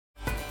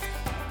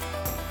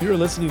You are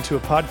listening to a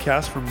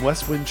podcast from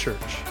Westwind Church.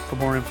 For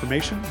more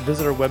information,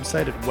 visit our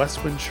website at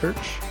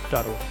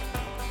westwindchurch.org.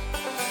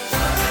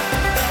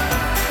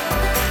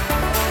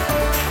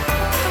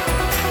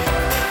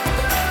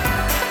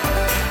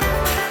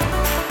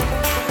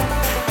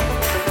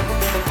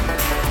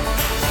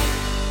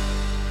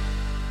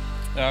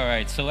 All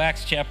right, so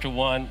Acts chapter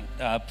 1.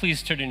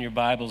 Please turn in your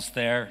Bibles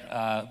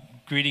there.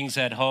 Greetings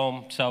at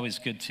home. It's always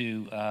good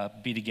to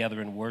be together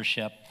in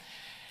worship.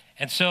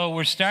 And so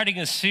we're starting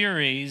a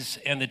series,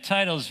 and the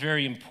title is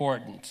very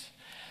important,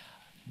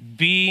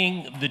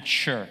 Being the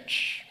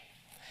Church.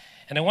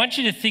 And I want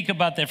you to think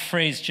about that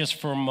phrase just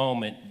for a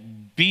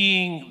moment,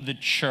 being the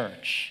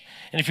church.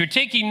 And if you're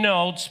taking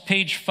notes,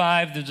 page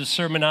 5, there's a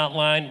sermon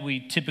outline. We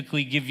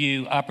typically give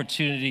you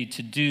opportunity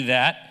to do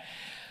that.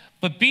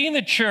 But being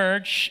the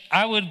church,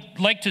 I would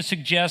like to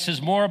suggest,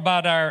 is more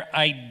about our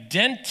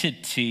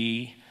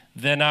identity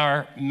than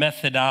our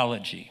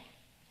methodology.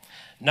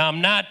 Now,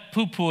 I'm not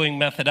poo-pooing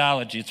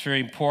methodology. It's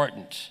very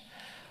important.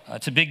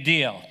 It's a big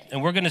deal.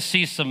 And we're going to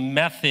see some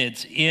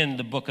methods in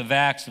the book of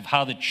Acts of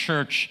how the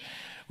church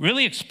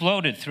really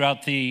exploded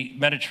throughout the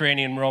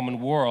Mediterranean Roman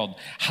world.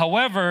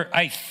 However,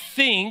 I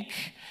think,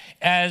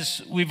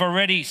 as we've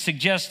already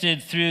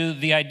suggested through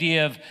the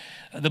idea of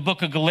the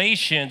book of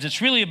Galatians,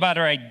 it's really about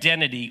our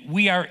identity.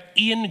 We are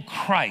in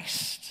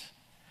Christ,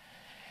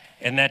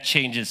 and that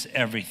changes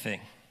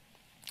everything.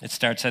 It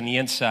starts on the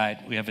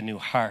inside. We have a new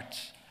heart.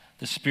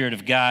 The Spirit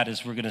of God,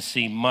 as we're going to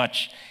see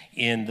much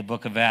in the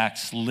book of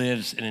Acts,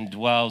 lives and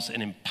indwells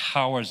and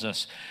empowers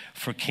us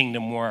for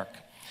kingdom work.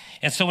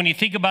 And so when you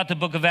think about the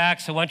book of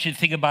Acts, I want you to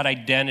think about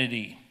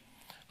identity,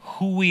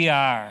 who we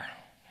are,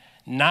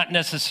 not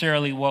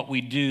necessarily what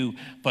we do,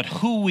 but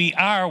who we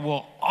are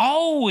will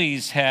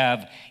always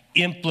have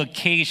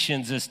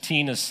implications, as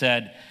Tina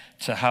said,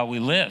 to how we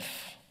live.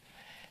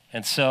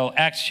 And so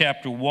Acts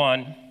chapter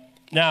 1.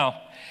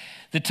 Now,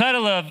 the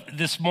title of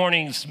this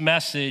morning's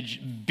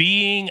message,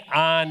 Being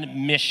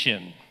on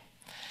Mission.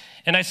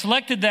 And I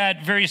selected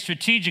that very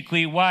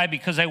strategically. Why?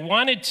 Because I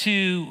wanted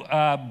to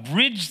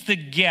bridge the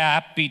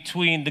gap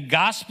between the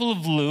Gospel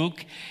of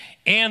Luke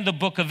and the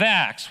book of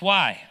Acts.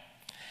 Why?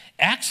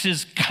 Acts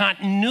is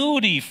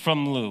continuity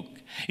from Luke.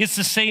 It's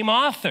the same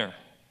author.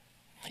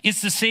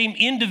 It's the same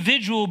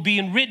individual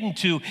being written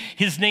to.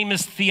 His name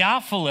is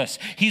Theophilus.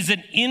 He's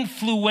an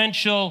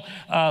influential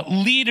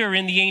leader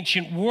in the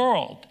ancient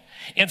world.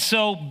 And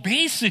so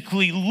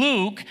basically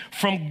Luke,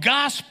 from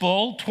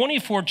Gospel,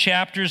 24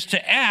 chapters,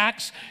 to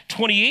Acts,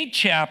 28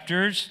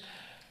 chapters,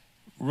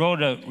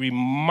 wrote a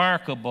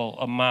remarkable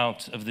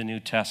amount of the New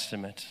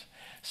Testament.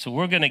 So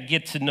we're going to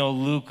get to know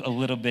Luke a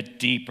little bit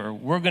deeper.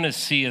 We're going to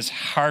see his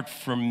heart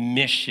for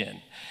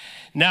mission.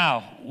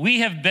 Now,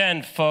 we have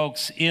been,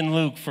 folks, in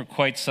Luke for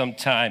quite some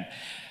time.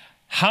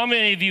 How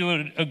many of you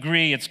would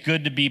agree it's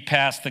good to be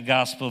past the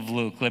Gospel of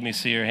Luke? Let me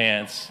see your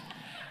hands.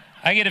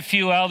 I get a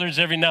few elders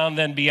every now and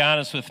then be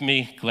honest with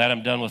me. Glad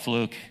I'm done with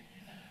Luke.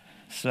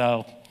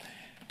 But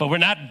we're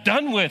not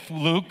done with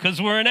Luke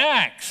because we're in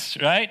Acts,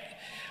 right?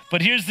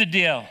 But here's the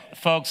deal,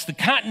 folks. The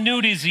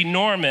continuity is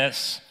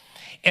enormous.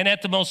 And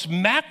at the most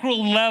macro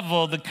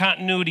level, the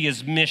continuity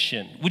is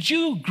mission. Would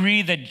you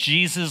agree that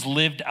Jesus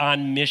lived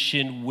on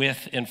mission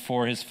with and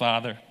for his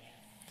Father?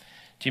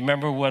 Do you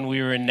remember when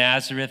we were in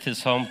Nazareth,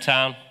 his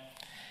hometown?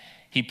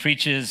 He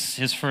preaches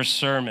his first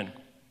sermon.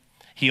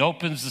 He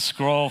opens the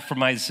scroll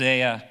from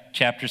Isaiah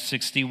chapter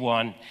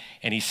 61,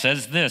 and he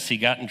says this. He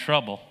got in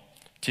trouble.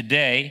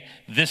 Today,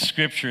 this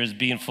scripture is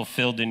being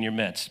fulfilled in your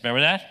midst. Remember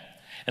that?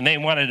 And they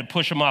wanted to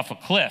push him off a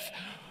cliff.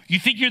 You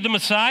think you're the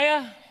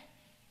Messiah?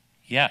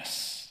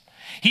 Yes.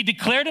 He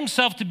declared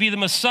himself to be the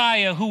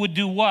Messiah who would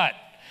do what?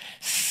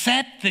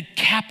 Set the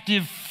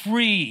captive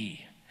free.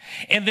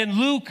 And then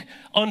Luke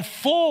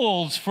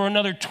unfolds for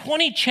another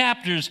 20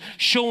 chapters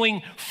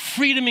showing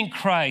freedom in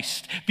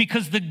Christ,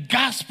 because the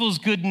gospel's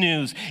good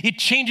news. It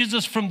changes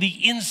us from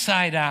the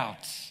inside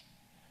out.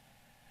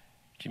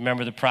 Do you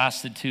remember the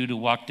prostitute who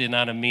walked in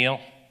on a meal?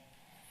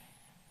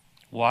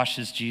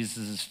 Washes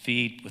Jesus'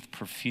 feet with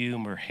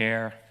perfume or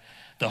hair.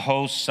 The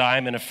host,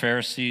 Simon, a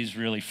Pharisee, is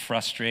really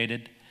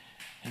frustrated.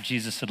 And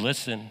Jesus said,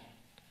 listen,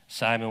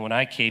 Simon, when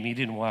I came, he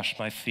didn't wash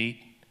my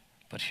feet.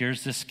 But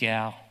here's this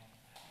gal,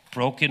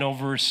 broken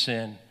over her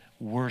sin,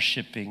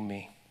 worshiping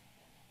me.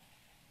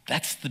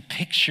 That's the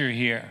picture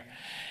here.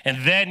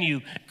 And then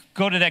you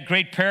go to that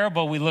great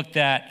parable we looked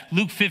at,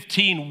 Luke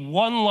 15,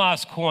 one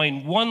lost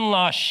coin, one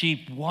lost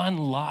sheep, one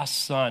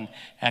lost son.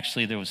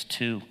 Actually, there was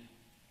two.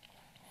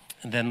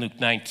 And then Luke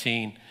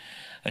 19,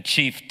 a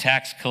chief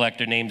tax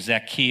collector named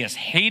Zacchaeus,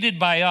 hated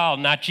by all,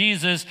 not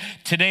Jesus.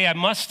 Today I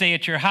must stay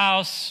at your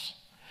house.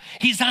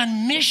 He's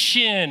on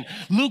mission.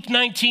 Luke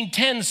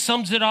 19:10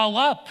 sums it all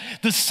up.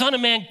 The Son of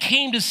Man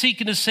came to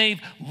seek and to save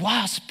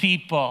lost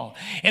people.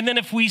 And then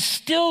if we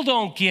still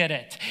don't get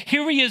it,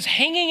 here he is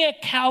hanging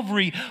at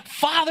Calvary.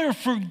 Father,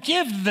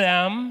 forgive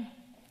them.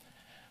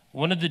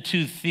 One of the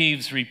two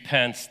thieves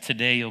repents.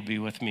 Today you'll be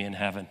with me in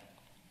heaven,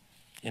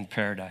 in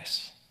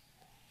paradise.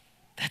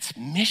 That's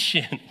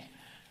mission.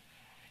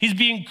 He's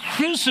being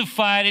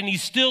crucified and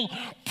he's still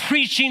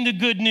preaching the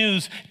good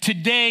news.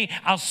 Today,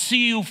 I'll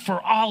see you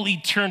for all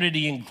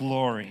eternity in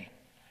glory.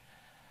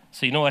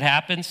 So you know what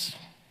happens?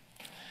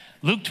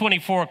 Luke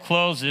 24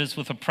 closes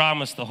with a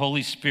promise the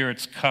Holy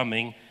Spirit's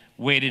coming.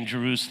 Wait in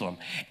Jerusalem.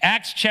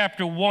 Acts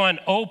chapter 1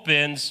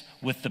 opens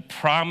with the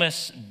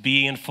promise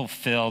being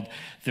fulfilled.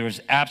 There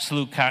is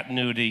absolute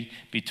continuity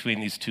between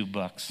these two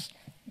books.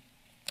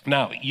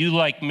 Now, you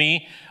like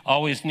me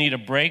always need a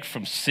break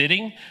from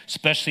sitting,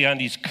 especially on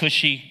these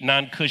cushy,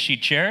 non-cushy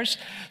chairs.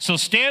 So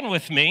stand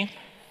with me,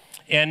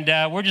 and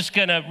we're just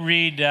going to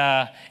read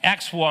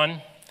Acts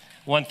 1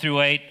 through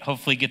 8,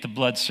 hopefully get the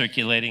blood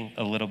circulating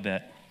a little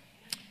bit.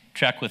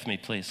 Track with me,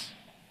 please.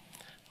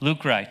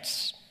 Luke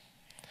writes,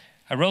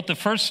 I wrote the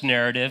first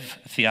narrative,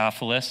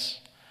 Theophilus,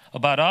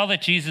 about all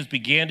that Jesus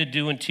began to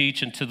do and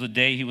teach until the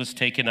day he was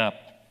taken up.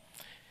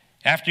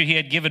 After he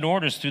had given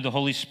orders through the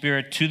Holy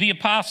Spirit to the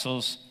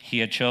apostles he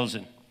had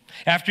chosen.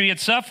 After he had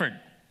suffered,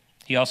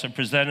 he also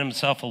presented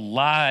himself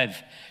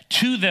alive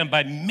to them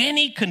by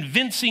many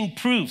convincing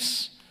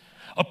proofs,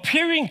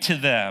 appearing to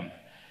them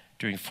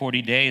during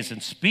 40 days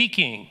and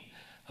speaking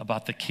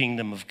about the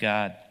kingdom of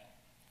God.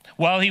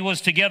 While he was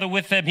together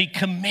with them, he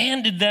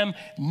commanded them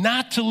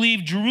not to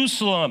leave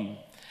Jerusalem.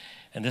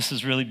 And this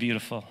is really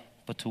beautiful,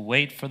 but to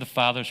wait for the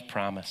Father's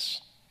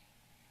promise.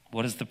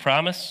 What is the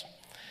promise?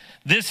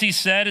 This, he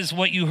said, is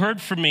what you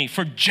heard from me.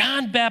 For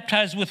John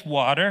baptized with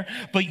water,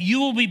 but you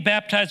will be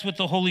baptized with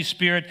the Holy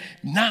Spirit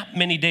not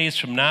many days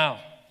from now.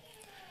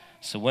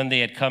 So when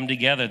they had come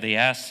together, they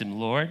asked him,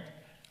 Lord,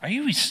 are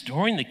you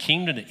restoring the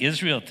kingdom to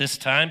Israel at this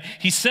time?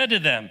 He said to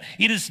them,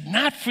 it is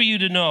not for you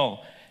to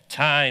know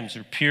times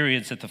or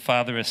periods that the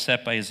Father has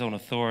set by his own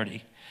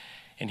authority.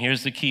 And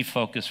here's the key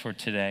focus for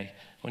today.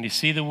 When you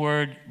see the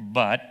word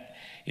but,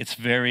 it's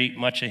very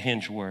much a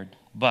hinge word.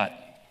 But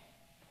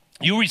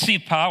you will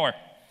receive power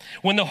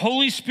when the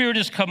Holy Spirit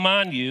has come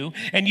on you,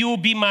 and you will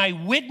be my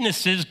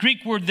witnesses.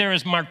 Greek word there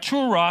is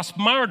martyros,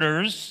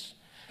 martyrs,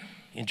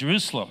 in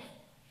Jerusalem,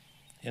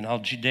 in all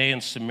Judea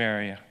and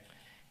Samaria,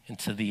 and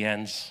to the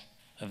ends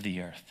of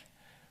the earth.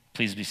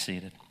 Please be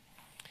seated.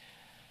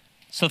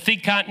 So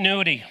think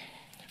continuity.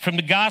 From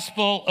the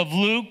Gospel of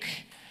Luke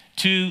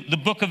to the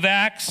book of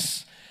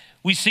Acts,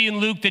 we see in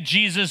Luke that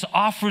Jesus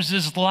offers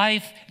his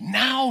life.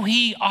 Now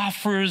he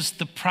offers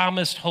the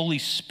promised Holy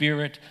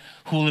Spirit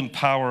who will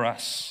empower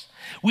us.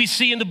 We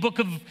see in the book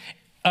of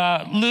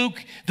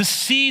Luke the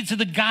seeds of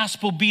the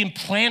gospel being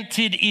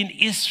planted in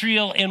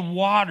Israel and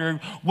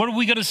watered. What are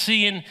we going to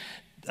see in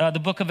the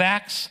book of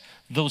Acts?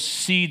 Those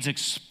seeds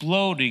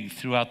exploding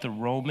throughout the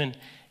Roman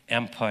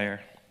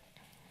Empire.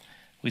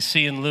 We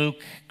see in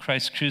Luke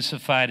Christ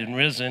crucified and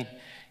risen.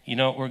 You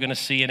know what we're going to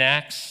see in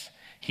Acts?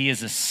 He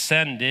is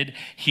ascended,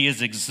 he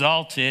is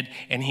exalted,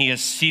 and he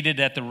is seated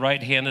at the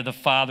right hand of the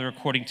Father,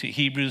 according to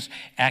Hebrews,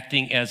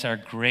 acting as our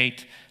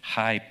great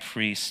high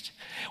priest.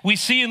 We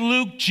see in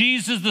Luke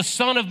Jesus, the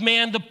Son of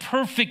Man, the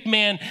perfect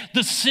man,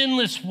 the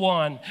sinless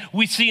one.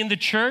 We see in the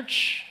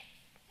church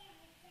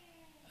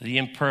the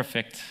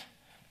imperfect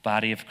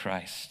body of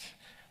Christ,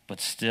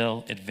 but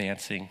still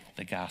advancing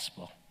the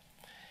gospel.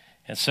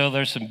 And so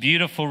there's some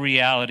beautiful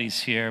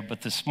realities here,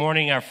 but this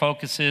morning our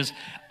focus is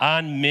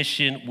on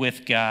mission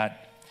with God.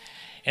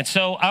 And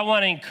so I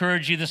want to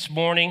encourage you this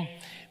morning,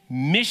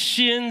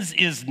 missions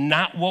is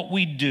not what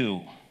we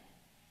do.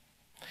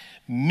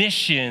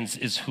 Missions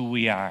is who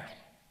we are.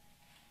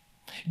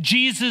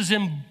 Jesus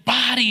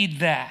embodied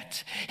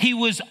that. He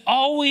was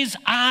always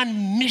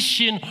on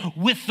mission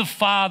with the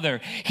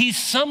Father. He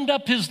summed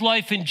up his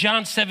life in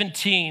John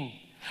 17.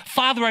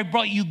 Father, I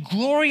brought you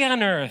glory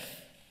on earth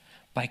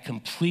by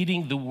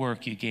completing the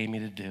work you gave me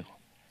to do.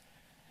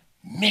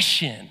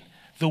 Mission,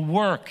 the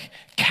work,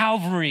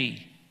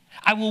 Calvary.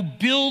 I will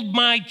build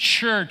my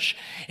church,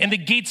 and the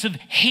gates of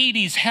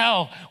Hades,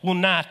 hell, will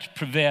not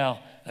prevail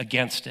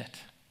against it.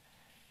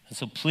 And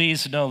so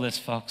please know this,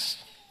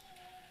 folks.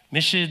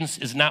 Missions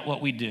is not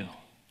what we do.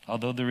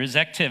 Although there is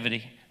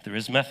activity, there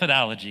is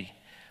methodology,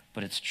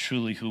 but it's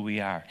truly who we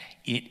are.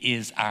 It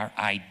is our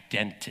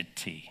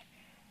identity.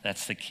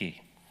 That's the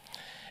key.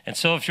 And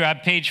so if you're on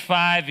page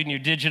 5 in your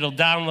digital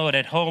download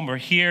at home or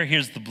here,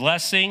 here's the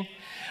blessing.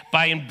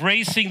 By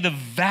embracing the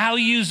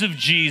values of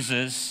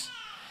Jesus,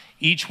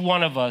 each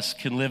one of us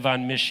can live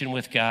on mission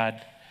with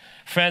God.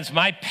 Friends,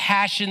 my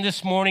passion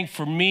this morning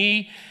for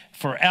me,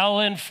 for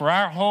Ellen, for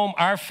our home,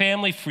 our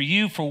family, for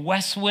you, for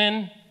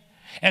Westwind,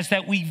 is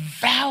that we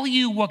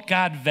value what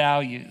God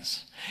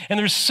values. And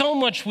there's so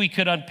much we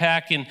could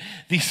unpack in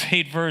these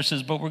 8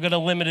 verses, but we're going to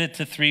limit it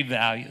to 3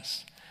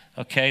 values.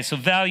 Okay, so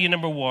value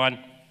number 1,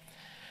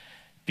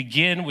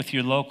 begin with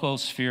your local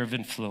sphere of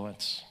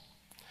influence.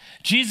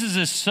 Jesus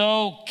is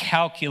so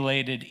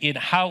calculated in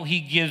how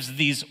he gives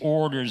these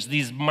orders,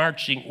 these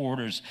marching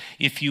orders,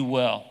 if you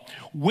will.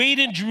 Wait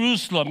in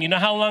Jerusalem. You know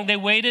how long they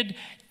waited?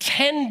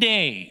 10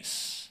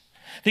 days.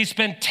 They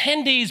spent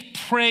 10 days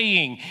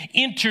praying,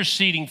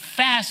 interceding,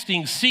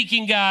 fasting,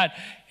 seeking God,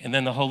 and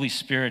then the Holy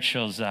Spirit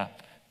shows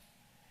up.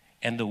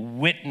 And the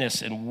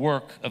witness and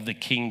work of the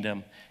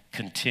kingdom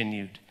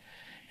continued.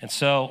 And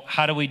so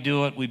how do we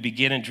do it? We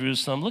begin in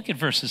Jerusalem. Look at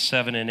verses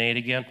 7 and 8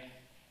 again.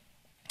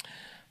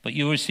 But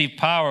you will receive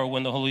power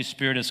when the Holy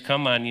Spirit has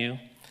come on you,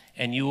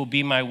 and you will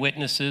be my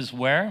witnesses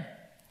where?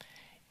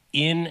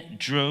 In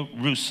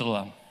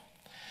Jerusalem.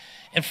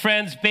 And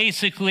friends,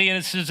 basically, and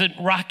this isn't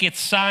rocket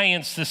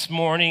science this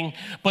morning,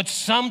 but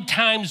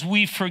sometimes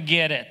we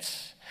forget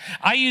it.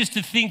 I used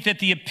to think that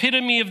the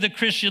epitome of the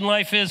Christian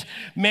life is,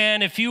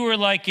 man, if you were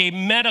like a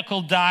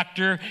medical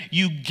doctor,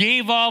 you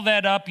gave all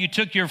that up, you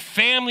took your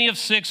family of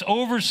 6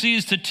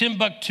 overseas to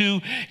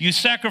Timbuktu, you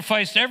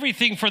sacrificed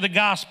everything for the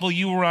gospel,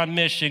 you were on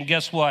mission.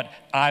 Guess what?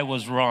 I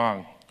was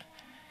wrong.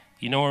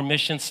 You know where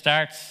mission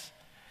starts?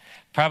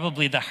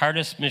 Probably the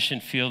hardest mission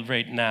field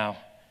right now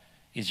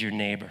is your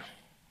neighbor.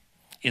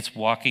 It's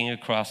walking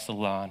across the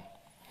lawn.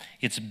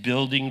 It's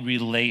building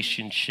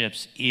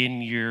relationships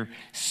in your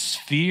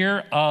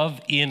sphere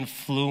of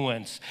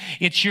influence.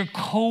 It's your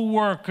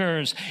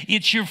coworkers,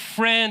 it's your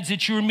friends,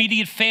 it's your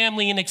immediate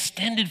family and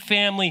extended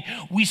family.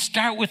 We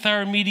start with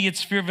our immediate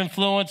sphere of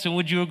influence, and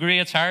would you agree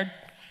it's hard?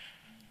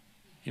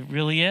 It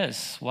really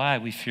is. Why?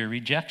 We fear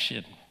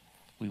rejection.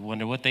 We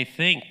wonder what they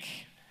think.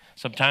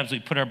 Sometimes we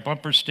put our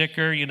bumper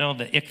sticker,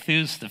 the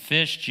ichthus, the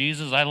fish,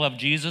 Jesus, I love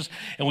Jesus,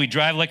 and we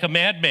drive like a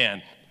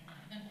madman.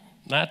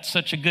 Not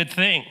such a good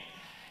thing.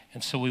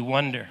 And so we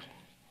wonder.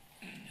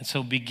 And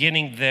so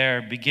beginning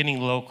there,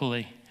 beginning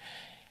locally.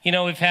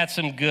 We've had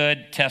some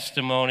good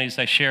testimonies.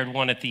 I shared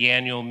one at the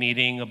annual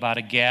meeting about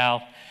a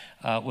gal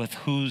with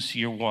Who's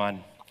Your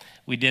One.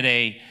 We did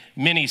a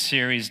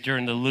mini-series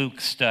during the Luke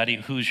study,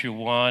 Who's Your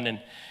One? And,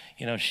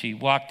 she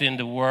walked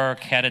into work,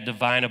 had a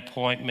divine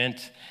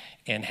appointment,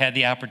 and had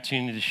the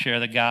opportunity to share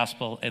the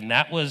gospel. And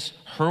that was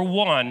her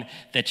one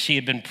that she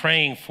had been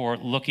praying for,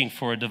 looking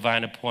for a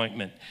divine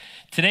appointment.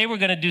 Today we're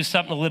going to do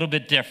something a little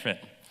bit different.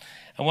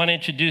 I want to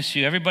introduce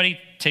you. Everybody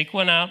take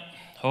one out.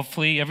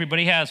 Hopefully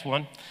everybody has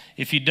one.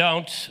 If you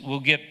don't,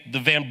 we'll get the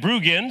Van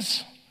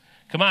Bruggens.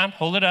 Come on,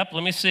 hold it up.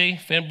 Let me see.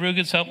 Van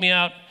Bruggens, help me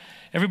out.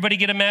 Everybody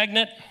get a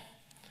magnet?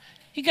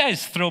 You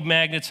guys throw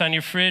magnets on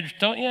your fridge,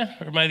 don't you?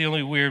 Or am I the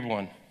only weird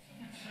one?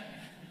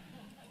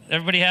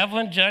 Everybody have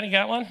one? Johnny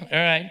got one? All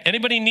right.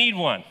 Anybody need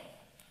one?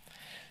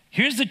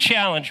 Here's the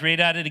challenge right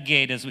out of the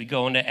gate as we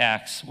go into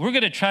Acts. We're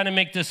going to try to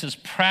make this as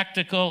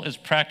practical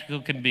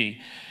can be.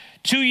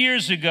 2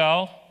 years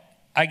ago,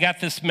 I got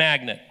this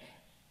magnet.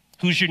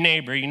 Who's your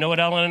neighbor? You know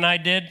what Ellen and I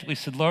did? We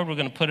said, Lord, we're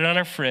going to put it on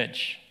our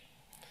fridge.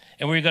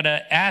 And we're going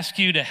to ask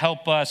you to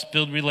help us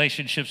build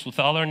relationships with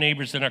all our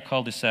neighbors in our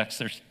cul-de-sacs.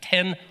 There's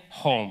 10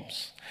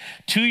 homes.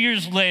 2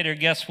 years later,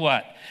 guess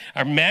what?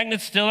 Our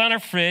magnet's still on our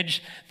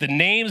fridge. The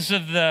names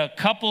of the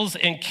couples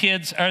and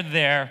kids are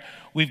there.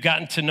 We've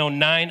gotten to know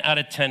 9 out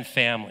of 10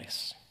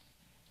 families.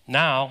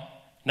 Now,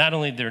 not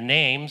only their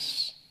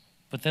names,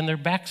 but then their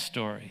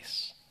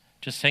backstories.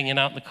 Just hanging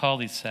out in the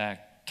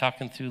cul-de-sac,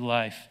 talking through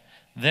life.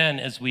 Then,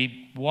 as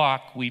we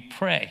walk, we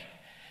pray.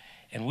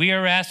 And we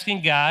are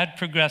asking God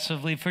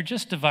progressively for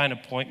just divine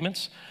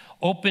appointments,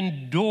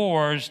 open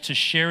doors to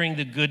sharing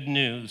the good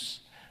news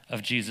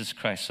of Jesus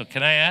Christ. So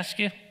can I ask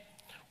you,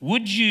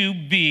 would you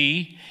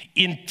be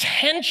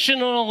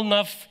intentional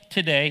enough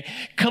today,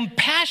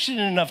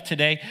 compassionate enough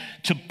today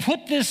to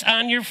put this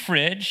on your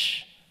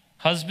fridge,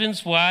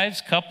 husbands, wives,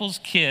 couples,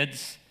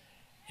 kids,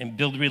 and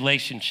build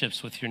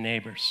relationships with your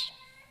neighbors?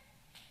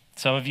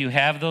 Some of you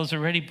have those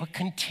already, but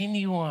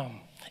continue them.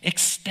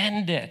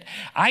 Extend it.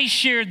 I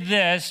shared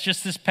this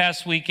just this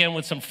past weekend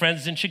with some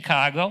friends in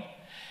Chicago,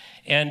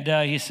 and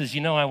he says,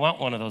 I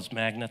want one of those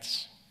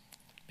magnets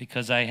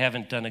because I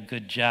haven't done a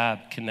good job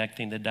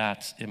connecting the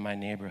dots in my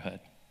neighborhood.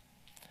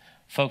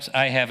 Folks,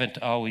 I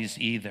haven't always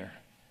either,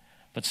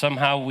 but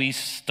somehow we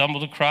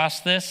stumbled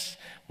across this.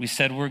 We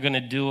said we're going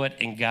to do it,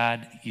 and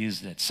God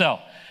used it. So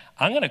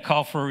I'm going to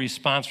call for a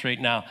response right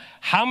now.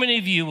 How many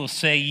of you will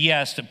say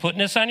yes to putting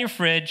this on your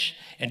fridge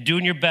and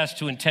doing your best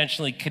to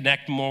intentionally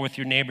connect more with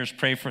your neighbors,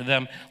 pray for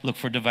them, look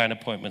for divine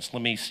appointments?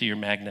 Let me see your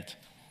magnet.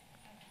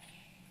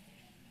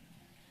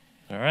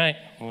 All right,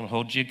 I'm going to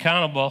hold you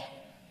accountable.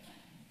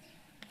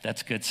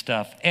 That's good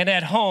stuff. And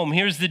at home,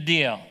 here's the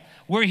deal.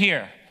 We're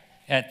here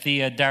at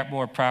the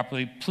Dartmoor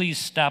property. Please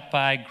stop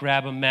by,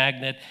 grab a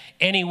magnet.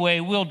 Anyway,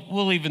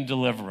 we'll even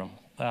deliver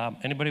them.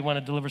 Anybody want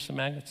to deliver some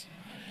magnets?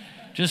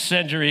 Just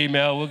send your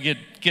email. We'll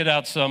get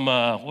out some,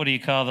 what do you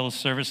call those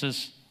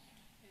services?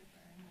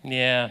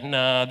 Yeah,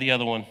 no, the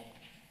other one.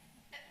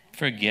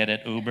 Forget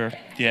it, Uber.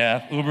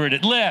 Yeah, Uber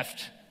it.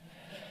 Lyft.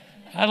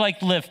 I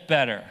like Lyft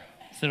better.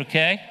 Is it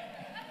okay?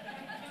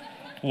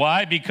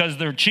 Why? Because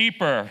they're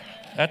cheaper.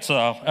 That's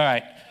all. All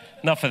right,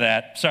 enough of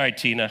that. Sorry,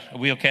 Tina. Are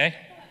we okay?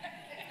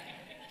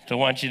 Don't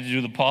want you to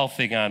do the Paul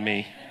thing on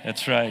me.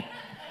 That's right.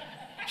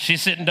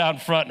 She's sitting down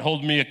front and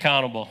holding me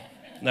accountable.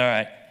 All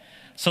right.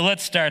 So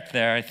let's start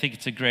there. I think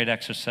it's a great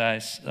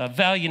exercise.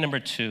 Value number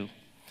 2.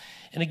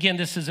 And again,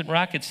 this isn't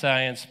rocket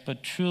science,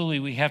 but truly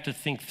we have to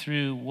think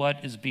through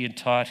what is being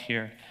taught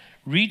here.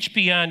 Reach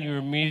beyond your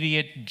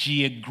immediate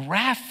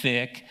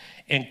geographic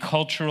and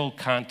cultural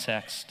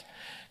context.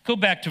 Go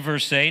back to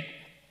verse 8.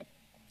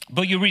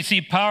 But you'll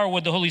receive power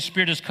when the Holy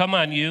Spirit has come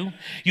on you.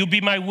 You'll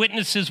be my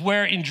witnesses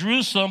where? In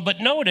Jerusalem.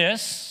 But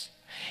notice,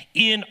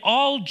 in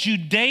all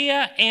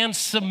Judea and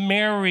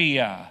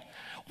Samaria.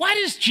 Why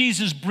does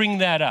Jesus bring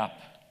that up?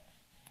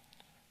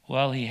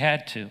 Well, he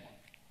had to.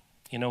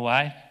 You know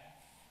why?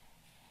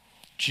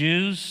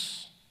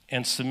 Jews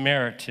and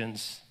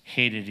Samaritans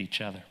hated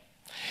each other.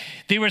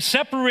 They were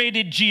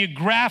separated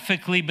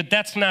geographically, but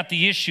that's not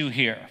the issue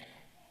here.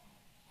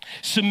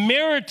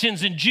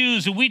 Samaritans and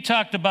Jews, and we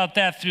talked about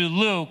that through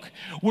Luke,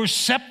 were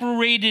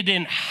separated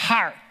in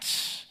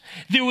heart.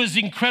 There was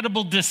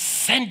incredible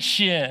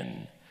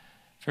dissension,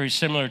 very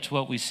similar to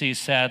what we see,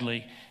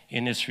 sadly,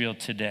 in Israel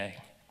today.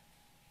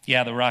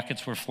 Yeah, the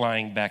rockets were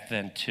flying back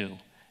then too,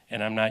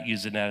 and I'm not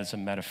using that as a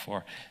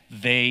metaphor.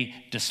 They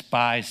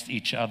despised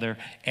each other,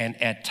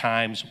 and at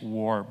times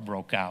war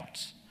broke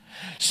out.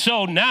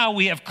 So now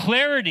we have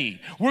clarity.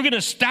 We're going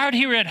to start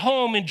here at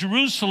home in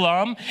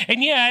Jerusalem,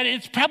 and yeah,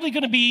 it's probably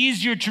going to be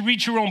easier to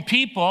reach your own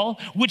people,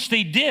 which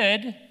they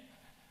did.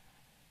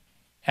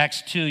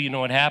 Acts 2, you know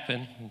what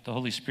happened? The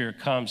Holy Spirit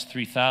comes,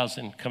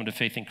 3,000 come to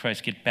faith in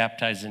Christ, get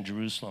baptized in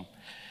Jerusalem.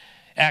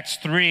 Acts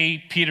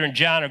 3, Peter and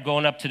John are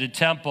going up to the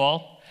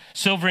temple.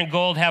 Silver and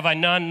gold have I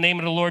none. In the name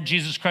of the Lord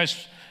Jesus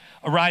Christ,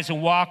 arise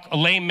and walk. A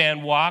lame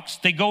man walks.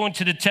 They go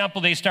into the temple.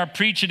 They start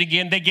preaching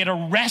again. They get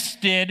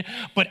arrested.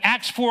 But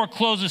Acts 4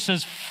 closes,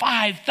 says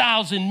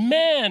 5,000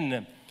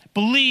 men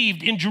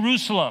believed in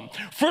Jerusalem.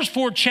 First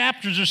 4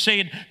 chapters are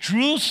saying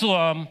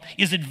Jerusalem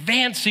is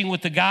advancing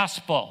with the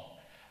gospel.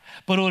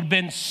 But it would have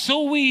been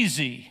so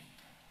easy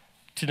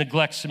to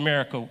neglect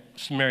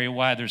Samaria.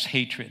 Why? There's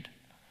hatred.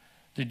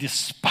 They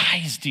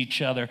despised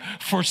each other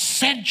for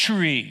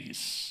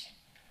centuries.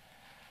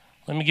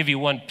 Let me give you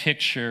one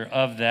picture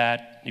of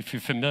that. If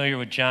you're familiar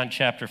with John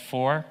chapter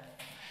 4,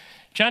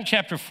 John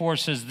chapter 4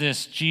 says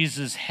this: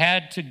 Jesus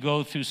had to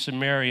go through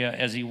Samaria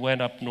as he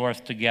went up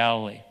north to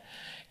Galilee.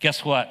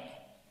 Guess what?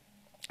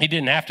 He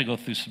didn't have to go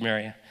through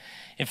Samaria.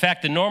 In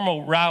fact, the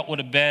normal route would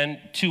have been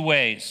 2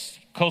 ways: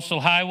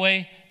 coastal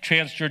highway,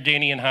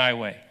 Transjordanian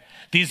highway.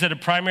 These are the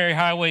primary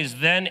highways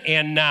then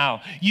and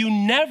now. You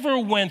never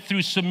went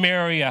through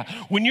Samaria.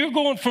 When you're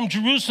going from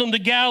Jerusalem to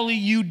Galilee,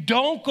 you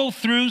don't go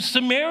through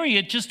Samaria.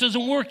 It just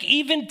doesn't work.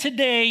 Even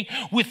today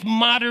with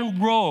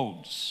modern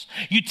roads,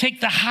 you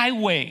take the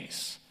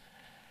highways.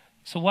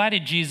 So why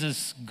did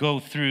Jesus go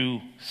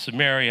through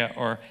Samaria,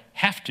 or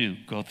have to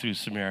go through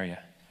Samaria?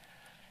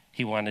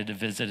 He wanted to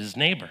visit his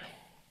neighbor.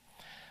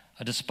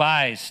 A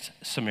despised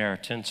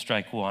Samaritan,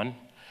 strike 1.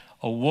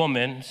 A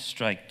woman,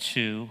 strike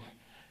 2.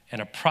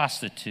 And a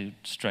prostitute,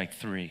 strike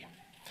 3.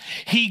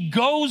 He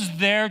goes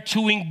there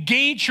to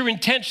engage her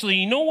intentionally.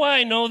 You know why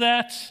I know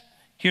that?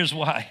 Here's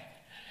why.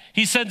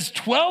 He sends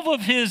 12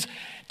 of his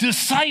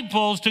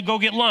disciples to go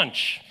get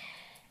lunch.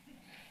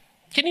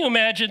 Can you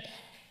imagine?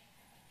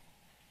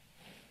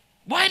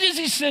 Why does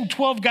he send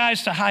 12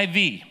 guys to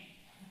Hy-Vee?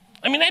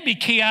 I mean, that'd be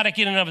chaotic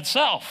in and of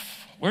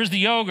itself. Where's the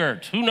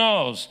yogurt? Who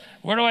knows?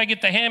 Where do I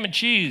get the ham and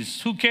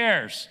cheese? Who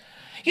cares?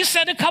 You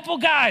sent a couple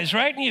guys,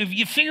 right? And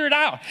you figure it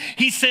out.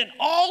 He sent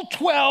all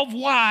 12.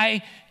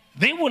 Why?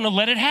 They wouldn't have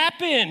let it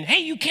happen. Hey,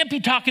 you can't be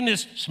talking to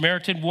this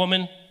Samaritan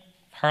woman,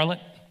 harlot.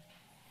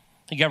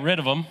 He got rid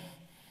of them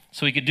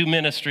so he could do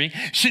ministry.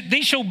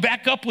 They show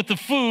back up with the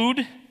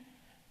food.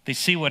 They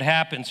see what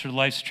happens. Her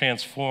life's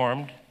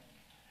transformed.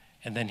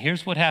 And then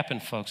here's what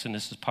happened, folks, and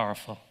this is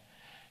powerful.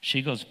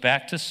 She goes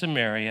back to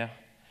Samaria,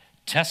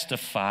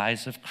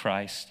 testifies of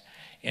Christ,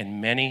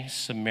 and many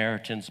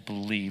Samaritans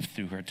believe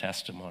through her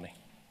testimony.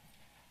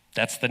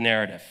 That's the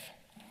narrative.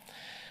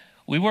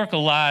 We work a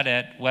lot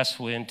at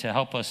Westwind to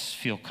help us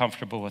feel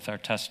comfortable with our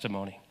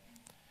testimony,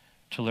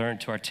 to learn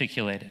to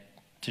articulate it,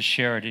 to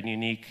share it in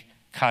unique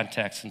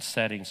contexts and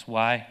settings.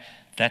 Why?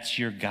 That's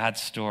your God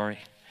story.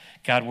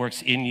 God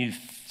works in you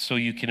so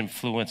you can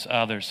influence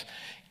others.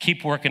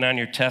 Keep working on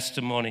your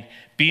testimony.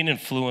 Be an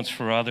influence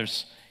for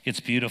others.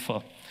 It's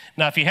beautiful.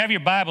 Now, if you have your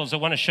Bibles, I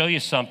want to show you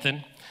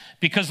something.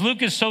 Because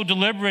Luke is so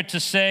deliberate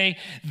to say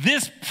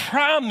this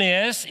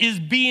promise is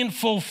being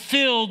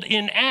fulfilled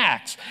in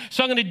Acts.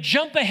 So I'm going to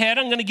jump ahead.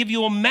 I'm going to give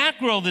you a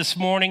macro this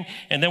morning,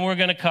 and then we're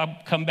going to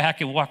come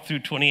back and walk through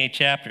 28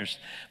 chapters.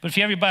 But if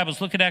you have your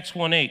Bibles, look at Acts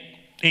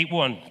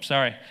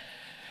 8:1.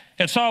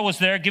 And Saul was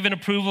there, giving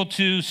approval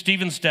to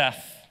Stephen's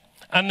death.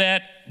 On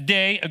that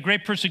day, a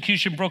great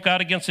persecution broke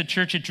out against the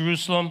church at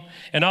Jerusalem,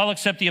 and all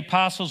except the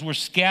apostles were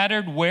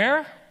scattered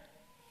where?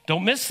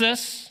 Don't miss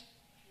this.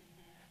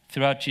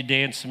 Throughout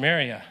Judea and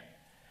Samaria.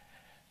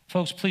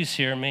 Folks, please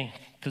hear me,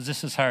 because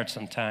this is hard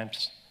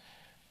sometimes.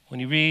 When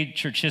you read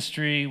church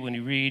history, when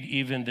you read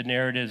even the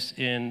narratives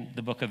in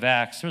the book of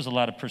Acts, there's a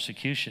lot of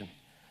persecution.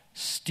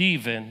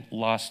 Stephen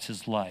lost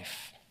his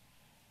life.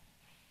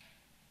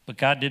 But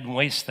God didn't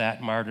waste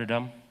that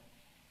martyrdom.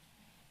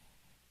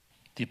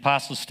 The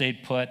apostles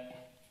stayed put,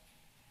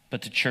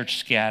 but the church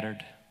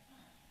scattered.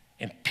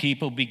 And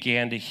people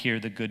began to hear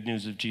the good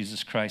news of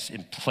Jesus Christ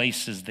in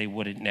places they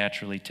wouldn't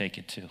naturally take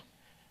it to.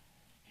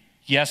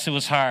 Yes, it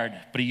was hard,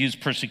 but he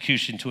used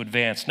persecution to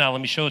advance. Now,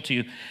 let me show it to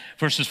you.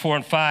 Verses 4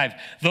 and 5.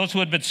 Those who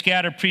had been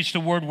scattered preached the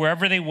word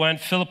wherever they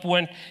went. Philip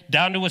went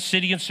down to a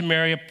city in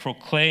Samaria,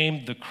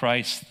 proclaimed the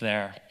Christ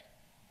there.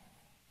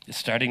 It's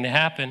starting to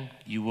happen.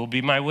 You will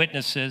be my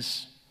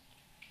witnesses.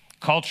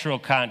 Cultural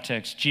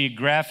context,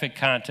 geographic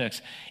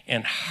context,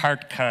 and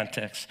heart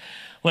context.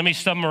 Let me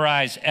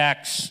summarize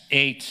Acts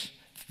 8.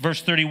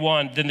 Verse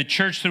 31, then the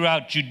church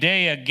throughout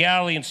Judea,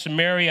 Galilee, and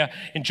Samaria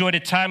enjoyed a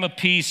time of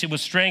peace. It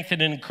was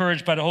strengthened and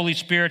encouraged by the Holy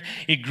Spirit.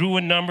 It grew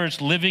in numbers,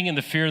 living in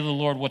the fear of the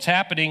Lord. What's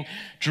happening?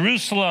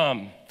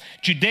 Jerusalem,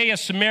 Judea,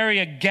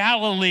 Samaria,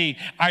 Galilee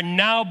are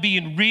now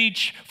being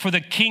reached for the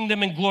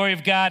kingdom and glory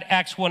of God.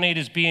 Acts 1:8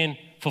 is being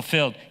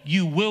fulfilled.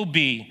 You will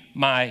be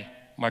my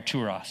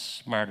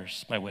martyrs,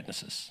 my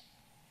witnesses.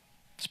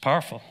 It's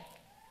powerful.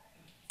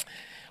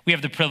 We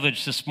have the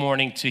privilege this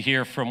morning to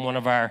hear from one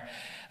of our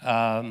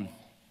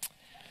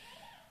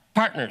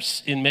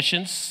partners in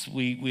missions.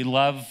 We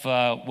love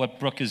what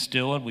Brooke is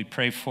doing. We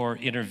pray for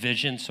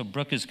InterVision. So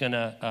Brooke is going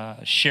to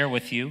share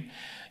with you.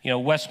 You know,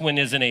 Westwind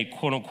isn't a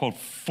quote-unquote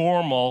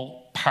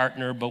formal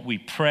partner, but we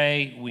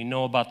pray. We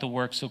know about the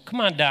work. So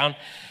come on down.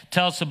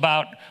 Tell us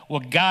about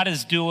what God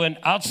is doing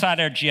outside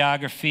our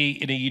geography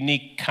in a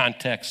unique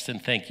context.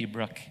 And thank you,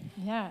 Brooke.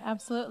 Yeah,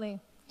 absolutely.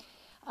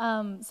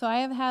 So I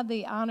have had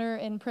the honor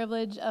and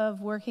privilege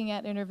of working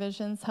at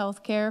InterVision's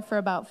Healthcare for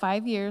about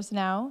 5 years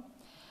now.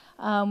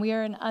 We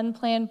are an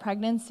unplanned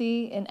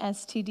pregnancy and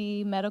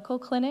STD medical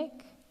clinic.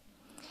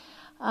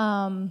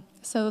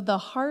 So the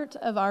heart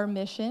of our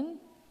mission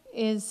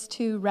is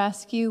to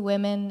rescue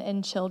women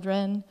and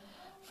children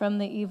from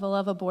the evil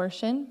of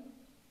abortion.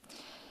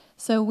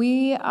 So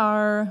we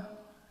are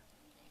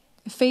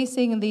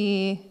facing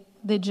the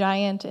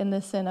giant in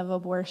the sin of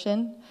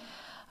abortion.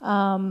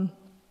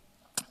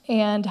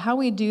 And how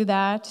we do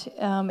that,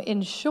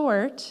 in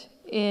short,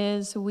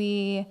 is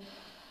we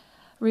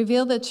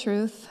reveal the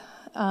truth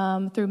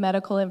through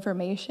medical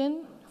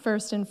information,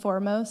 first and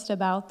foremost,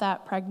 about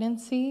that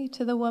pregnancy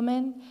to the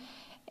woman.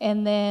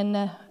 And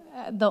then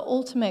the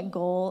ultimate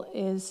goal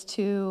is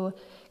to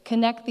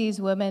connect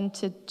these women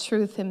to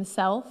truth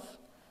himself,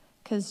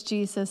 because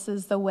Jesus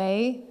is the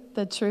way,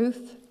 the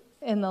truth,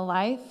 and the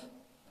life.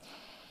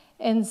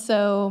 And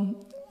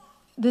so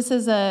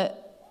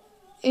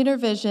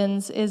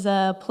InterVisions is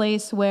a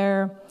place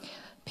where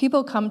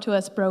people come to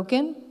us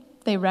broken.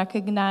 They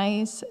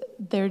recognize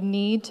their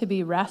need to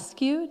be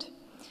rescued.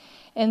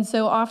 And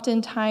so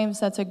oftentimes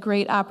that's a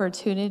great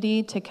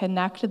opportunity to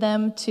connect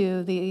them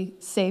to the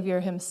Savior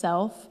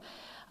himself.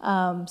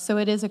 So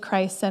it is a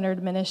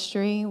Christ-centered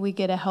ministry. We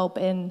get to help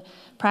in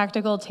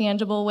practical,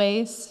 tangible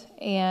ways,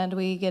 and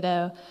we get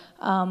to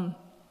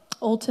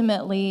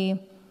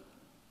ultimately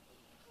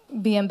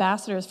be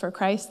ambassadors for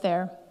Christ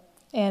there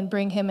and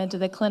bring him into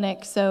the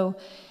clinic. So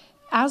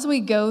as we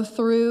go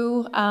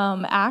through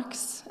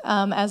Acts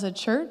as a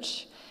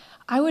church,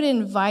 I would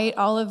invite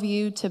all of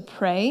you to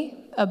pray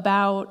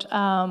about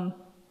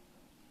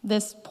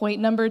this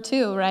point number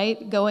 2,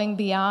 right? Going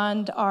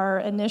beyond our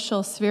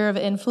initial sphere of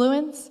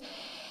influence,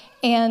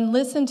 and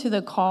listen to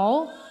the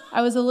call.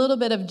 I was a little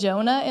bit of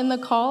Jonah in the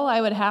call,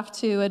 I would have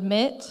to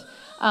admit,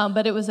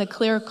 but it was a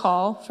clear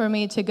call for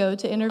me to go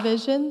to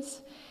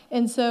InterVisions.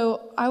 And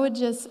so I would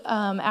just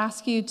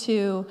ask you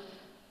to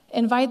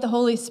invite the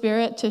Holy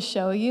Spirit to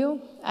show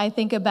you. I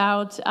think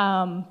about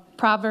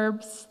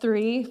Proverbs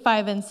 3,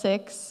 5, and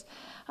 6.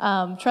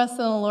 Trust in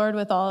the Lord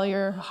with all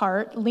your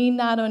heart. Lean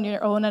not on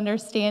your own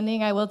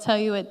understanding. I will tell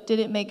you, it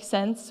didn't make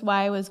sense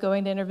why I was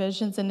going to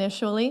InterVisions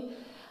initially.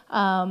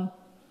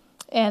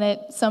 And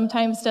it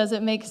sometimes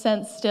doesn't make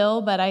sense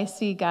still, but I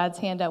see God's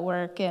hand at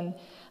work, and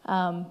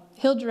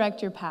he'll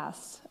direct your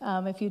paths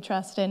if you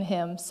trust in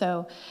him.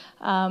 So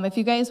if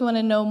you guys want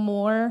to know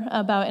more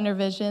about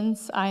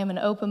InterVisions, I am an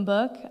open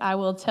book. I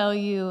will tell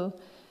you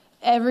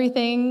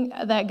everything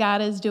that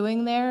God is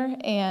doing there,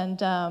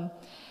 and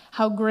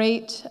how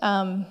great,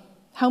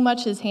 how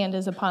much his hand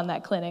is upon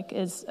that clinic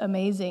is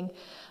amazing.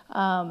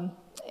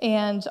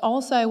 And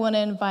also I want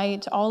to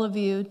invite all of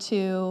you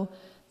to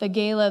the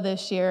gala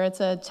this year. It's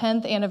a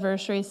 10th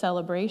anniversary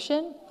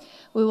celebration.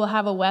 We will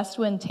have a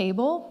Westwind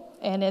table,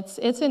 and it's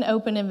an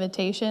open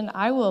invitation.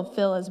 I will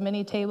fill as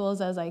many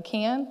tables as I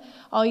can.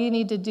 All you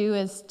need to do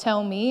is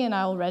tell me, and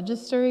I will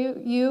register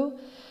you.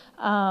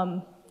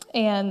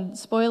 And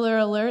spoiler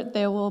alert,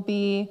 there will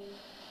be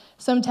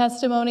some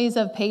testimonies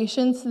of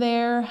patients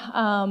there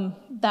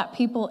that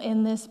people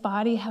in this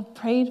body have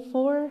prayed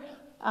for,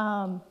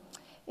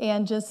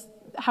 and just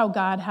how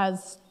God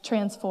has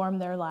transformed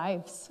their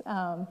lives.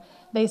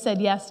 They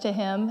said yes to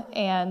him,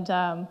 and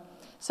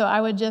so I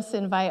would just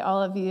invite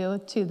all of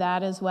you to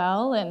that as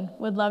well, and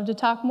would love to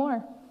talk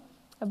more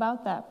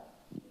about that.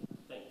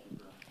 Thank you,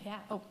 bro. Yeah.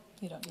 Oh,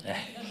 you don't need that.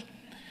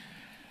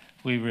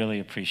 We really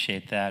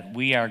appreciate that.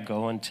 We are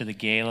going to the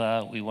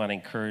gala. We want to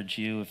encourage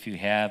you, if you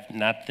have,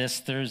 not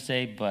this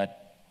Thursday,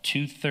 but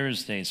 2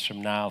 Thursdays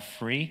from now,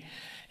 free.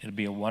 It'll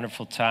be a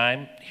wonderful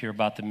time. Hear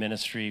about the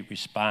ministry.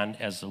 Respond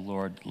as the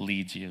Lord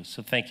leads you.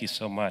 So thank you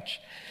so much.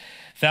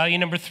 Value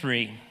number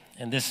 3,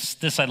 and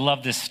this I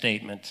love this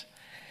statement.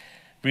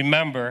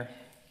 Remember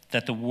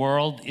that the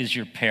world is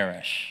your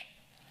parish.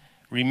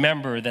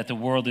 Remember that the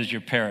world is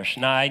your parish.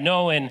 Now, I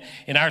know in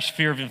our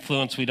sphere of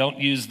influence, we don't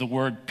use the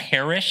word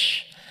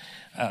parish,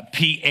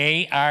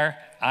 P-A-R-I-S-H,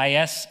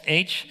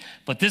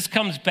 but this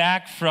comes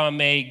back from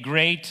a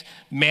great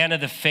man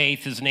of the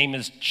faith. His name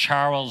is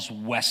Charles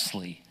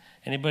Wesley.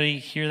 Anybody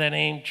hear that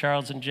name?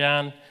 Charles and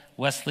John?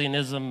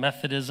 Wesleyanism,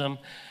 Methodism,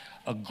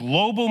 a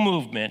global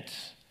movement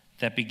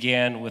that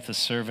began with a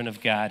servant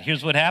of God.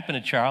 Here's what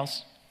happened to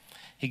Charles.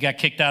 He got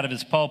kicked out of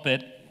his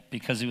pulpit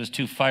because he was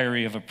too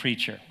fiery of a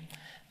preacher.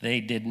 They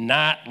did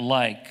not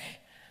like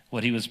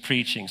what he was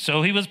preaching.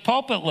 So he was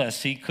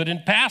pulpitless. He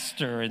couldn't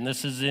pastor, and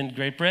this is in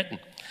Great Britain.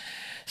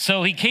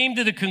 So he came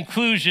to the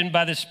conclusion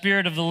by the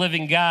Spirit of the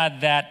living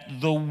God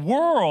that the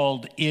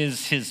world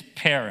is his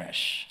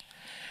parish.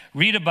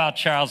 Read about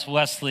Charles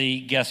Wesley.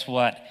 Guess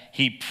what?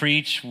 He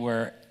preached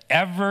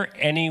wherever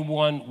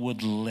anyone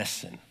would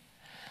listen.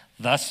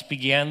 Thus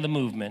began the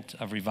movement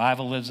of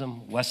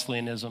revivalism,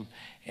 Wesleyanism,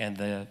 and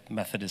the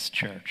Methodist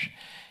Church.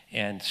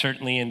 And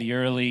certainly in the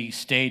early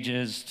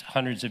stages,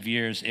 hundreds of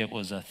years, it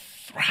was a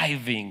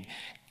thriving,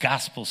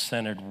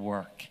 gospel-centered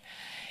work.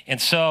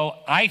 And so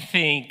I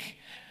think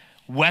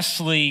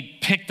Wesley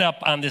picked up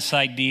on this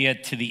idea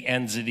to the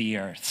ends of the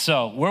earth.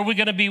 So where are we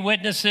going to be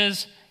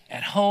witnesses?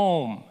 At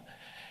home,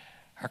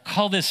 our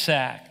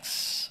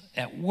cul-de-sacs,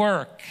 at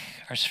work,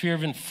 our sphere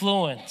of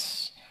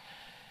influence.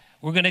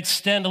 We're going to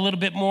extend a little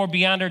bit more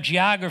beyond our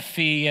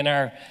geography and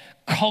our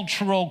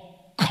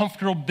cultural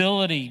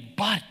comfortability.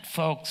 But,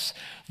 folks,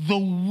 the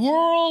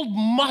world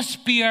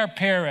must be our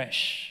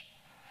parish,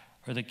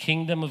 or the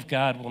kingdom of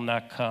God will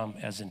not come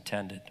as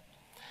intended.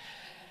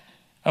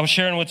 I was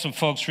sharing with some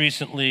folks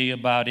recently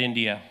about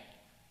India,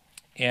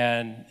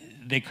 and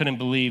they couldn't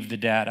believe the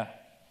data.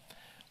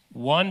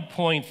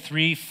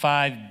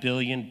 1.35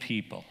 billion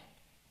people,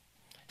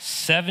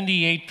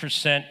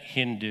 78%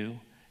 Hindu,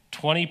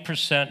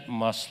 20%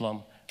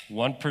 Muslim,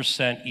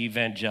 1%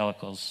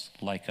 evangelicals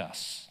like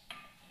us.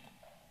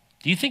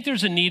 Do you think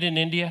there's a need in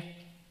India?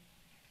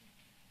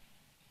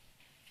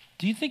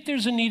 Do you think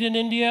there's a need in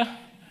India?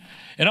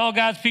 And all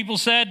God's people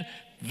said,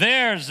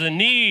 there's a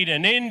need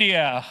in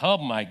India. Oh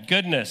my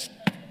goodness.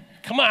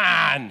 Come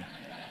on.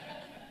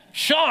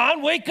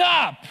 Sean, wake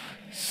up.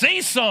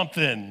 Say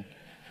something.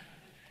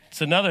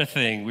 It's another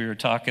thing we were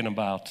talking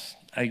about.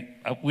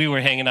 We were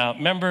hanging out.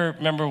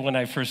 Remember when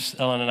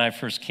Ellen and I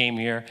first came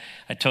here?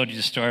 I told you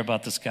the story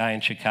about this guy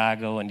in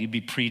Chicago, and you'd be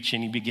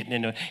preaching, you'd be getting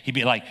into it. He'd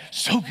be like,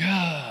 so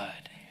good.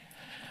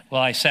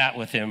 Well, I sat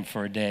with him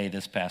for a day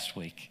this past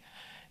week,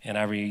 and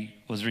I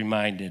was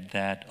reminded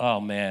that,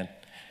 oh man,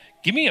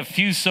 give me a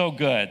few so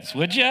goods,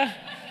 would you?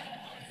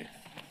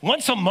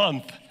 Once a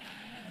month.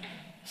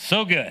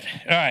 So good.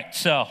 All right,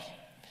 so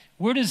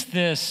where does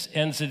this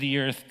ends of the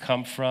earth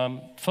come from?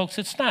 Folks,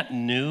 it's not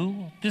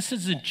new. This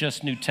isn't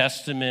just New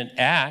Testament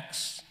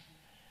Acts.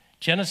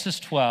 Genesis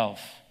 12.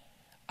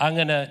 I'm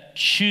going to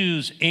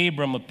choose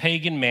Abram, a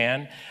pagan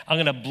man. I'm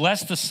going to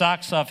bless the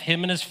socks off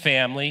him and his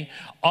family.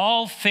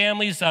 All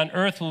families on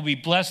earth will be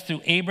blessed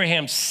through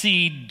Abraham's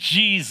seed,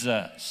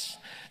 Jesus.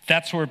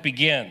 That's where it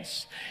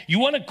begins. You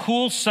want a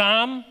cool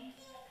psalm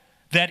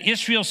that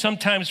Israel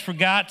sometimes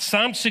forgot?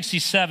 Psalm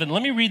 67.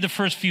 Let me read the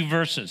first few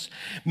verses.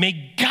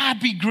 May God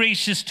be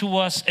gracious to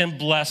us and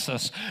bless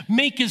us.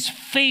 Make his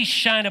face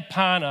shine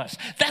upon us.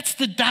 That's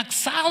the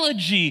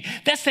doxology.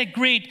 That's that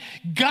great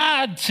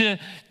God to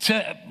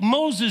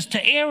Moses,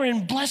 to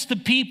Aaron, bless the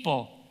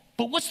people.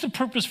 But what's the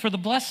purpose for the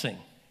blessing?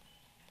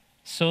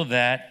 So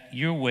that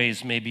your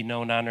ways may be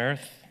known on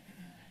earth,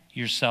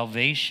 your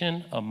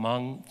salvation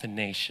among the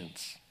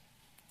nations.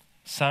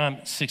 Psalm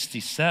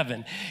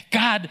 67.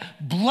 God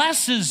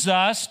blesses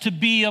us to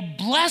be a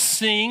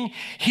blessing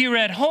here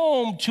at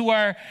home to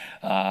our,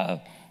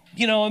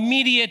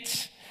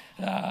 immediate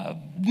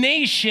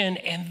nation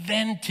and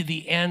then to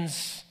the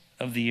ends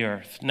of the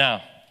earth.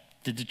 Now,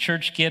 did the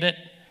church get it?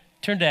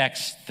 Turn to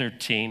Acts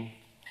 13,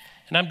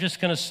 and I'm just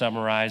going to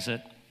summarize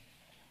it.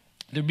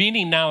 They're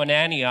meeting now in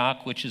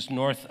Antioch, which is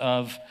north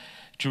of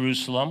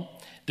Jerusalem.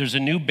 There's a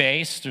new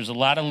base. There's a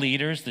lot of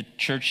leaders. The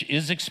church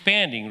is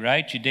expanding,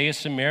 right? Judea,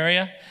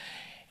 Samaria.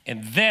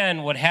 And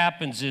then what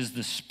happens is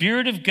the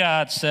Spirit of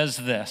God says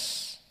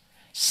this,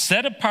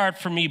 set apart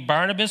for me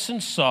Barnabas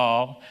and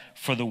Saul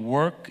for the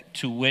work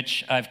to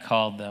which I've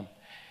called them.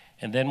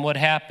 And then what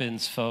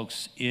happens,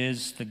 folks,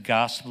 is the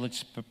gospel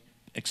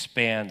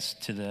expands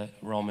to the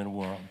Roman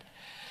world.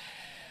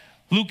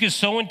 Luke is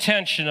so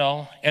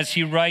intentional as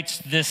he writes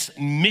this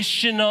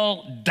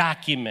missional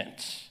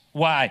document.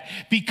 Why?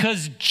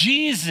 Because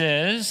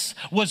Jesus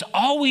was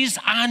always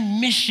on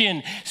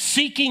mission,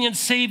 seeking and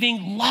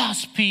saving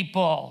lost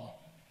people.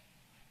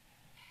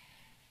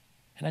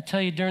 And I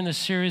tell you, during this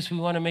series, we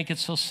want to make it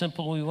so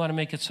simple. We want to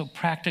make it so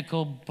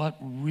practical, but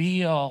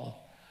real.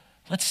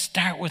 Let's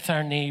start with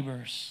our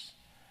neighbors.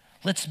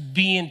 Let's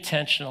be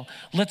intentional.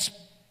 Let's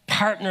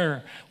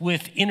partner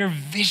with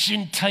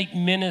InterVision type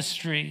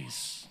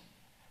ministries.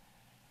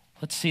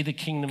 Let's see the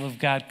kingdom of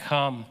God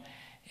come.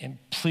 And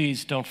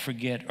please don't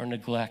forget or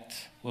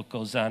neglect what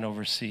goes on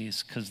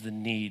overseas because the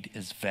need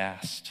is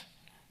vast.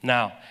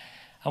 Now,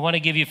 I want to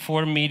give you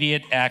 4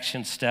 immediate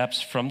action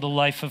steps from the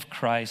life of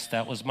Christ.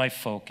 That was my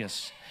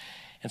focus.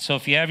 And so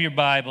if you have your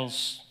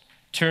Bibles,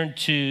 turn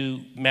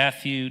to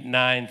Matthew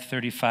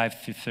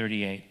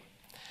 9:35-38.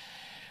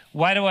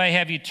 Why do I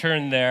have you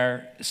turn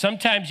there?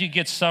 Sometimes you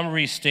get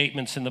summary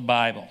statements in the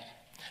Bible.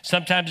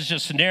 Sometimes it's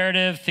just a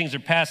narrative, things are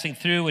passing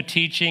through, a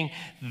teaching.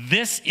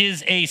 This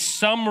is a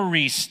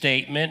summary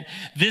statement.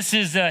 This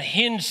is a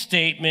hinge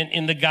statement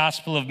in the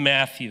Gospel of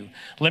Matthew.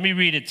 Let me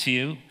read it to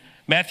you.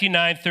 Matthew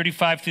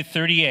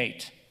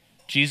 9:35-38.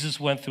 Jesus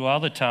went through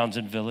all the towns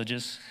and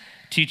villages,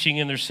 teaching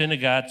in their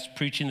synagogues,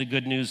 preaching the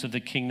good news of the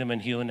kingdom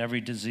and healing every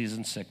disease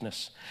and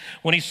sickness.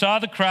 When he saw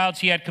the crowds,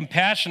 he had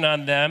compassion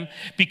on them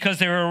because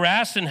they were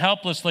harassed and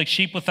helpless like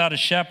sheep without a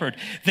shepherd.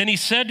 Then he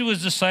said to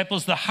his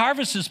disciples, the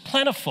harvest is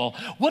plentiful.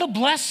 What a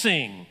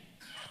blessing.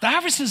 The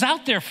harvest is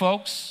out there,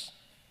 folks.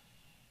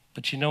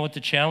 But you know what the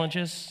challenge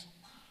is?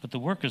 But the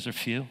workers are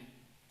few.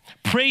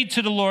 Pray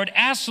to the Lord,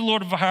 ask the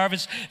Lord of the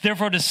harvest,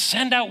 therefore to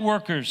send out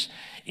workers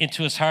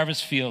into his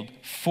harvest field.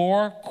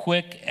 4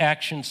 quick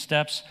action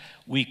steps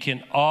we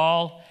can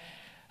all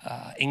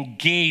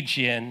engage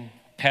in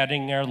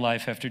patterning our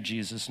life after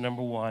Jesus.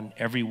 Number 1,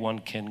 everyone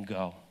can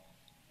go.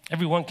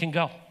 Everyone can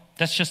go.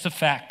 That's just a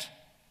fact.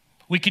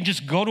 We can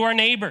just go to our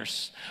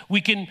neighbors.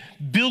 We can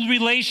build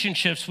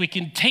relationships. We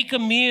can take a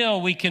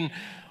meal. We can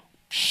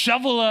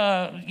shovel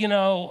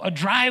a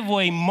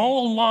driveway, mow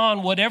a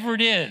lawn, whatever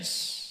it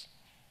is.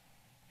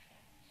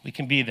 We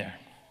can be there.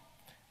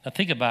 Now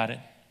think about it.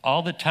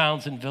 All the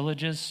towns and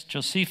villages,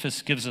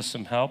 Josephus gives us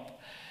some help.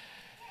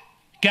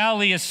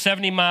 Galilee is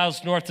 70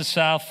 miles north to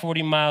south,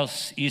 40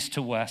 miles east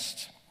to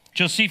west.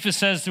 Josephus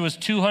says there was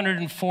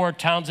 204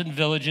 towns and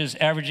villages,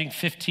 averaging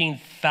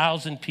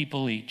 15,000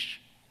 people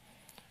each.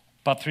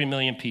 About 3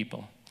 million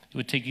people. It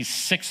would take you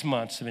 6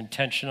 months of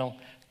intentional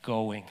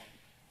going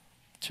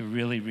to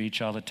really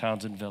reach all the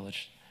towns and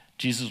villages.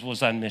 Jesus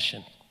was on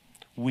mission.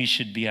 We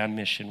should be on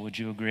mission. Would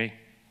you agree?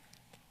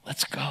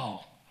 Let's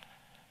go.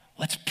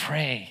 Let's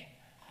pray.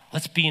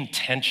 Let's be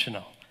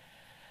intentional.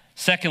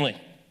 Secondly,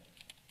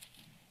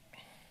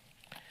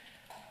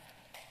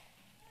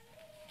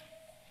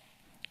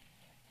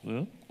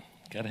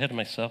 got ahead of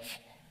myself.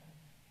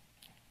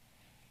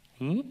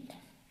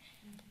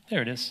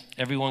 There it is.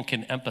 Everyone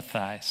can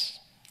empathize.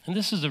 And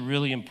this is a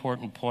really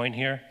important point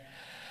here.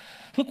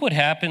 Look what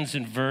happens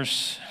in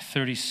verse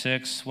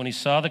 36. When he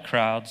saw the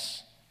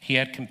crowds, he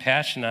had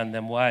compassion on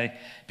them. Why?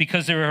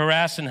 Because they were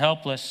harassed and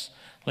helpless,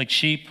 like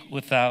sheep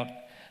without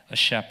a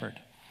shepherd.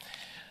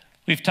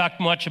 We've talked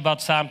much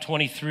about Psalm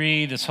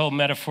 23, this whole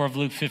metaphor of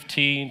Luke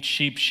 15,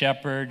 sheep,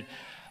 shepherd.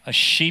 A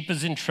sheep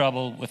is in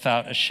trouble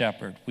without a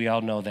shepherd. We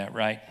all know that,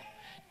 right?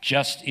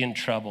 Just in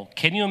trouble.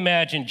 Can you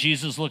imagine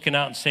Jesus looking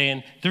out and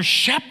saying, they're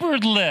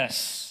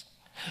shepherdless.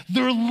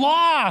 They're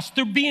lost.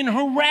 They're being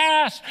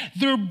harassed.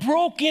 They're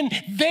broken.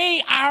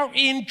 They are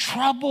in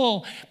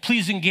trouble.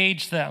 Please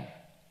engage them.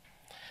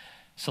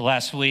 So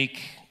last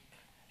week,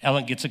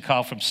 Ellen gets a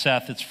call from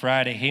Seth. It's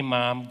Friday. Hey,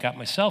 Mom, got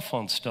my cell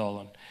phone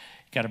stolen.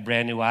 Got a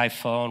brand new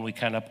iPhone. We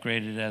kind of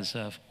upgraded as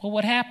of, well,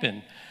 what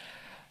happened?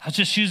 I was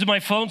just using my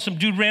phone. Some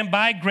dude ran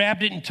by,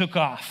 grabbed it, and took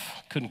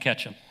off. Couldn't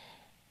catch him.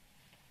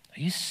 Are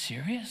you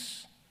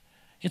serious?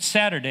 It's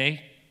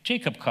Saturday.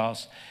 Jacob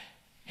calls.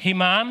 Hey,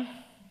 Mom,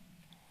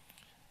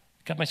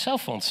 got my cell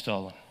phone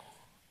stolen.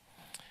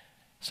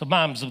 So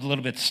Mom's a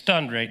little bit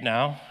stunned right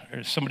now.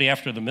 Or somebody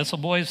after the Missile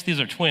Boys. These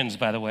are twins,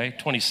 by the way,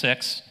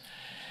 26.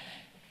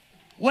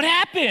 What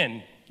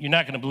happened? You're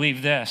not going to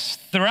believe this.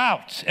 They're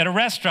out at a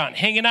restaurant,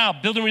 hanging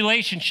out, building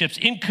relationships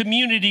in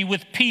community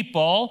with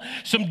people.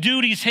 Some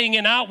dude he's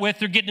hanging out with,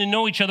 they're getting to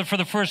know each other for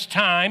the first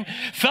time.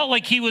 Felt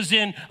like he was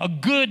in a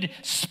good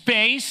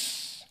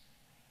space.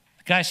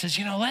 The guy says,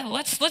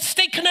 let's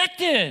stay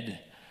connected.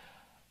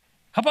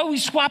 How about we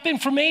swap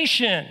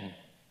information?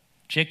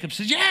 Jacob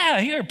says,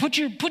 yeah, here, put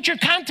your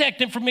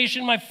contact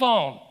information in my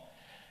phone.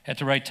 At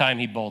the right time,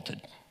 he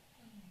bolted.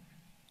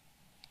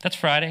 That's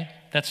Friday.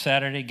 That's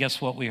Saturday. Guess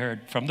what we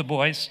heard from the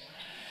boys?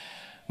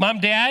 Mom,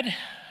 Dad,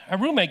 our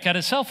roommate got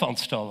his cell phone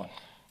stolen.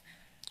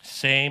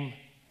 Same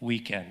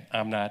weekend.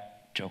 I'm not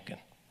joking.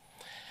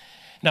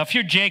 Now, if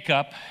you're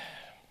Jacob,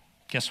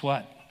 guess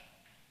what?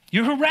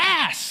 You're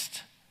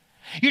harassed.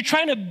 You're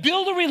trying to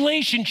build a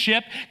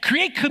relationship,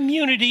 create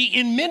community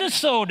in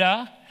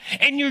Minnesota,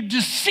 and you're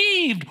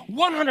deceived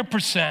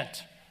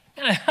 100%.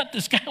 And I thought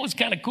this guy was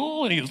kind of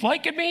cool and he was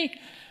liking me.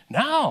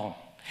 No,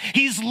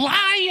 he's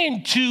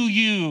lying to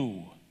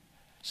you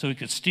so he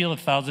could steal a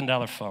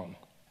 $1,000 phone.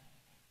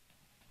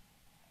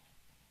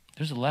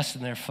 There's a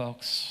lesson there,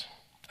 folks.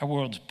 Our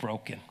world's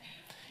broken.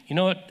 You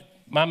know what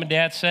Mom and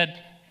Dad said?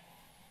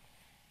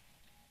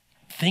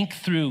 Think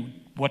through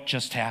what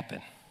just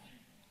happened.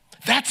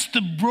 That's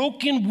the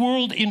broken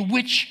world in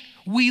which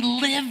we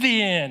live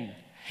in.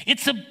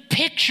 It's a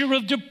picture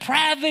of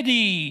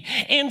depravity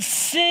and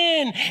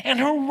sin and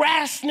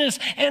harassment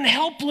and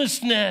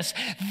helplessness.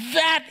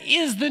 That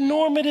is the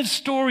normative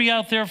story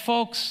out there,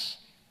 folks.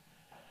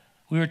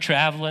 We were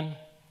traveling,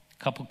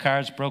 A couple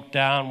cars broke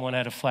down, one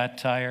had a flat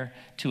tire,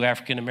 2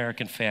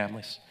 African-American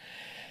families.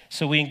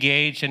 So we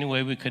engaged any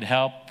way we could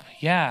help.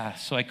 Yeah,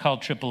 so I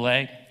called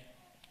AAA,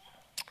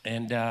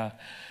 and I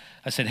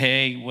said,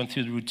 hey, went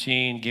through the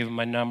routine, gave them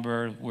my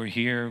number, we're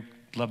here,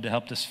 love to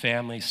help this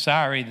family.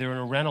 Sorry, they're in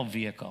a rental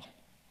vehicle.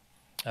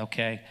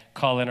 Okay,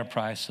 call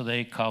Enterprise. So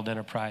they called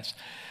Enterprise.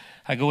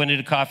 I go into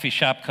the coffee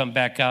shop, come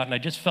back out, and I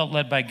just felt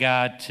led by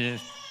God to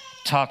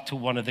talk to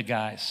one of the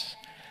guys.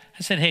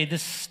 I said, hey,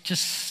 this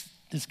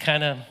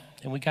kind of,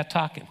 and we got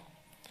talking.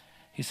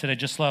 He said, I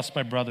just lost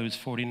my brother who's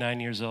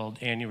 49 years old,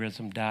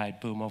 aneurysm, died,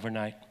 boom,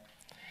 overnight.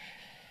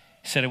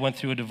 He said, I went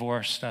through a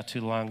divorce not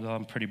too long ago,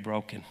 I'm pretty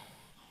broken.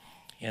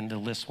 And the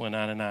list went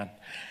on and on.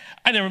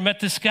 I never met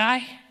this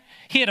guy.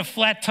 He had a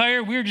flat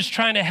tire, we were just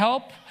trying to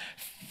help.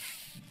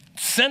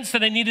 Sense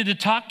that I needed to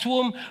talk to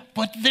him,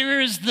 but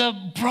there is the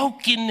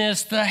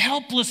brokenness, the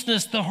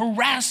helplessness, the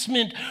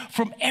harassment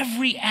from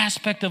every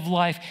aspect of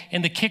life.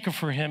 And the kicker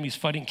for him, he's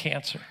fighting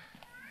cancer.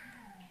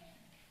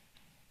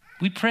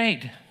 We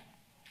prayed.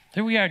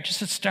 There we are,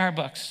 just at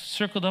Starbucks,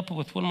 circled up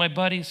with one of my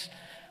buddies,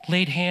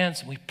 laid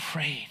hands, and we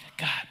prayed,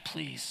 God,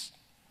 please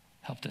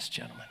help this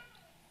gentleman.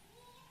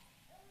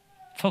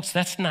 Folks,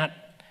 that's not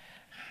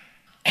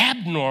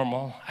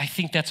abnormal. I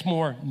think that's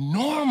more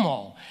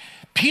normal.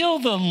 Peel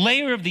the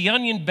layer of the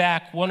onion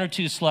back 1 or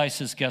 2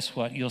 slices, guess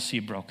what? You'll see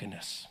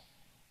brokenness.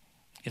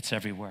 It's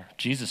everywhere.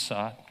 Jesus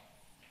saw it.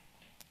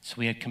 So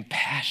we had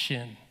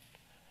compassion.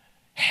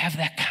 Have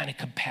that kind of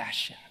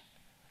compassion.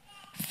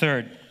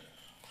 Third,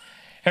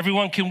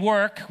 everyone can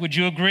work. Would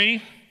you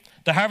agree?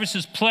 The harvest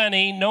is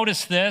plenty.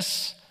 Notice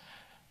this.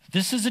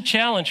 This is a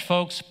challenge,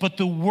 folks, but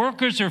the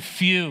workers are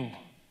few.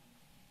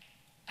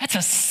 That's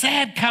a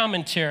sad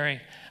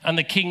commentary on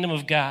the kingdom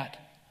of God.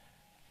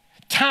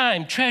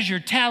 Time, treasure,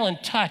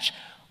 talent, touch.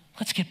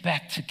 Let's get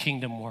back to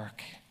kingdom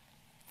work.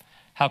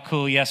 How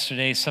cool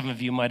yesterday, some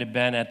of you might have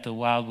been at the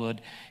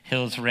Wildwood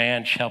Hills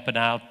Ranch helping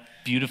out,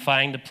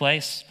 beautifying the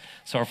place.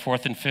 So our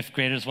 4th and 5th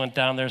graders went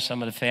down there,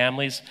 some of the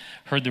families.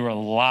 Heard there were a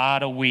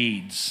lot of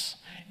weeds,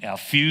 a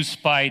few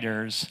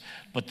spiders,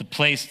 but the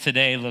place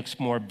today looks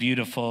more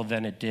beautiful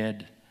than it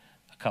did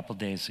a couple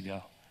days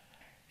ago.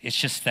 It's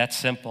just that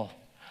simple.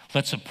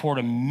 Let's support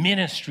a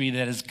ministry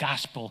that is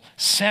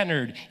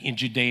gospel-centered in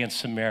Judea and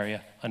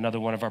Samaria,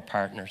 another one of our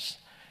partners.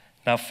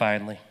 Now,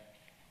 finally,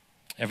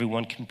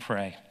 everyone can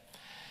pray.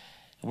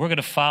 We're going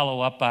to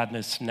follow up on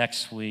this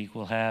next week.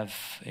 We'll have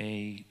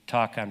a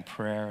talk on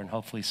prayer and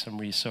hopefully some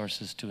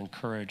resources to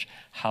encourage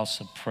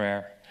house of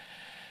prayer.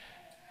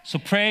 So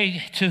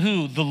pray to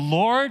who? The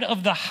Lord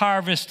of the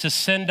harvest to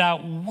send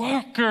out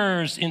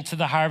workers into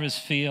the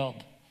harvest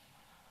field.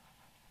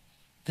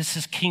 This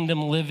is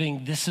kingdom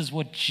living. This is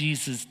what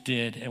Jesus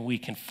did, and we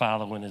can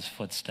follow in his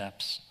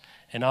footsteps.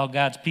 And all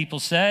God's people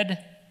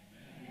said?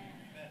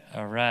 Amen.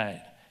 All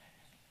right.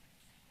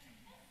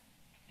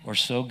 We're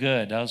so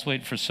good. I was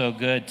waiting for so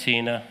good,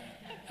 Tina.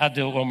 I'll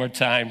do it one more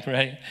time,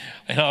 right?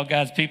 And all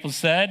God's people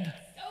said?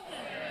 So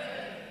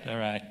good. All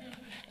right.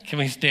 Can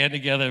we stand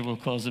together? We'll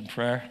close in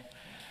prayer.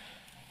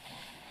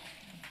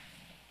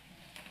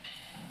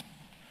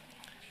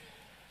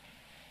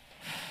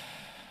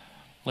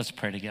 Let's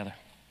pray together.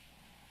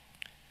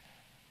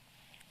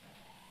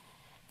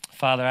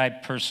 Father, I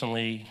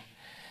personally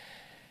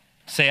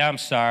say I'm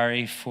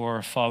sorry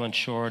for falling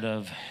short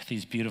of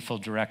these beautiful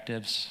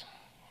directives.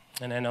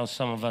 And I know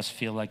some of us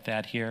feel like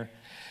that here.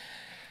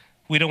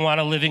 We don't want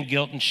to live in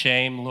guilt and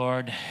shame,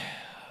 Lord,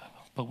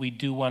 but we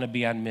do want to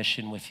be on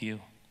mission with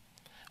you.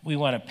 We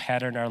want to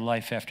pattern our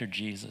life after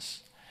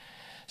Jesus.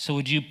 So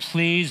would you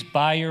please,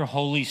 by your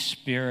Holy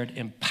Spirit,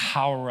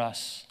 empower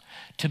us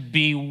to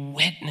be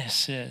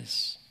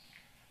witnesses,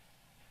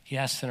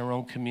 yes, in our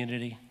own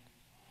community,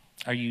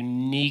 our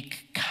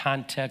unique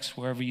context,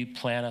 wherever you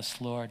plant us,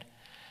 Lord.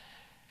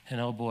 And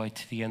oh boy,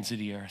 to the ends of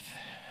the earth.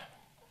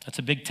 That's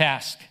a big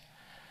task.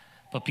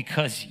 But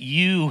because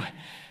you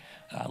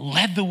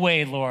led the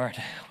way,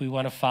 Lord, we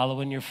want to follow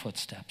in your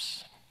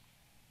footsteps.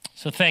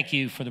 So thank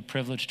you for the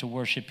privilege to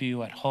worship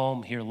you at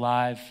home, here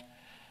live.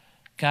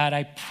 God,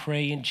 I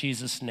pray in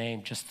Jesus'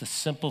 name, just the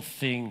simple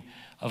thing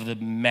of the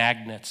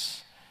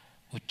magnets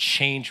would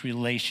change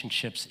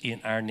relationships in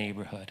our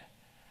neighborhood.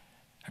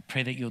 I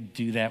pray that you'll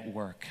do that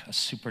work, a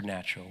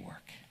supernatural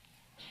work.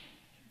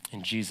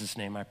 In Jesus'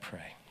 name I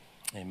pray.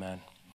 Amen.